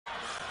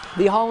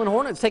The Holland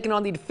Hornets taking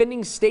on the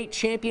defending state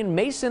champion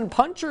Mason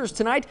Punchers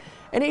tonight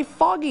in a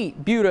foggy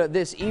Buda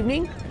this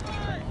evening.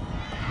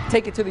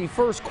 Take it to the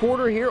first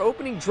quarter here.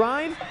 Opening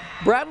drive,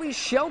 Bradley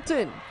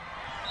Shelton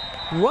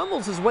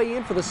rumbles his way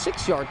in for the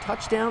 6-yard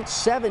touchdown,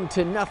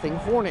 7-0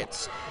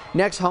 Hornets.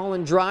 Next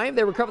Holland drive,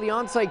 they recover the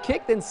onside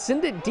kick, then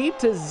send it deep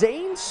to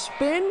Zane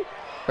Spin.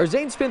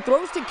 Zane Spin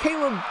throws to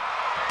Caleb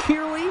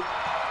Kearley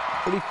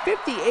for the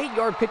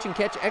 58-yard pitch and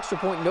catch, extra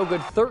point, no good,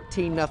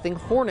 13-0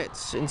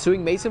 Hornets.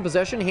 Ensuing Mason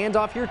possession,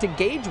 handoff here to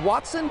Gage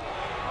Watson.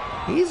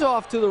 He's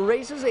off to the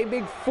races. A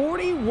big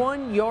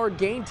 41-yard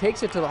gain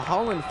takes it to the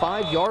Holland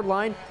 5-yard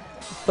line.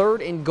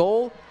 3rd and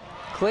goal.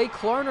 Clay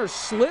Klarner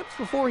slips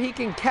before he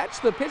can catch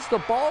the pitch. The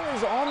ball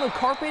is on the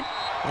carpet,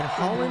 and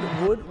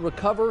Holland would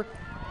recover.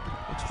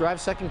 Next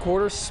drive, second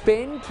quarter.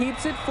 Spin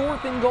keeps it,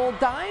 4th and goal.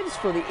 Dives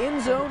for the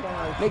end zone,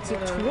 makes it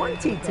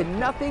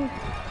 20-0.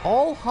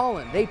 All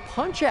Holland. They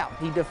punch out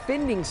the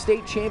defending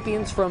state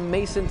champions from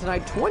Mason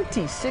tonight,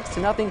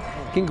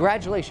 26-0.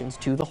 Congratulations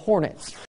to the Hornets.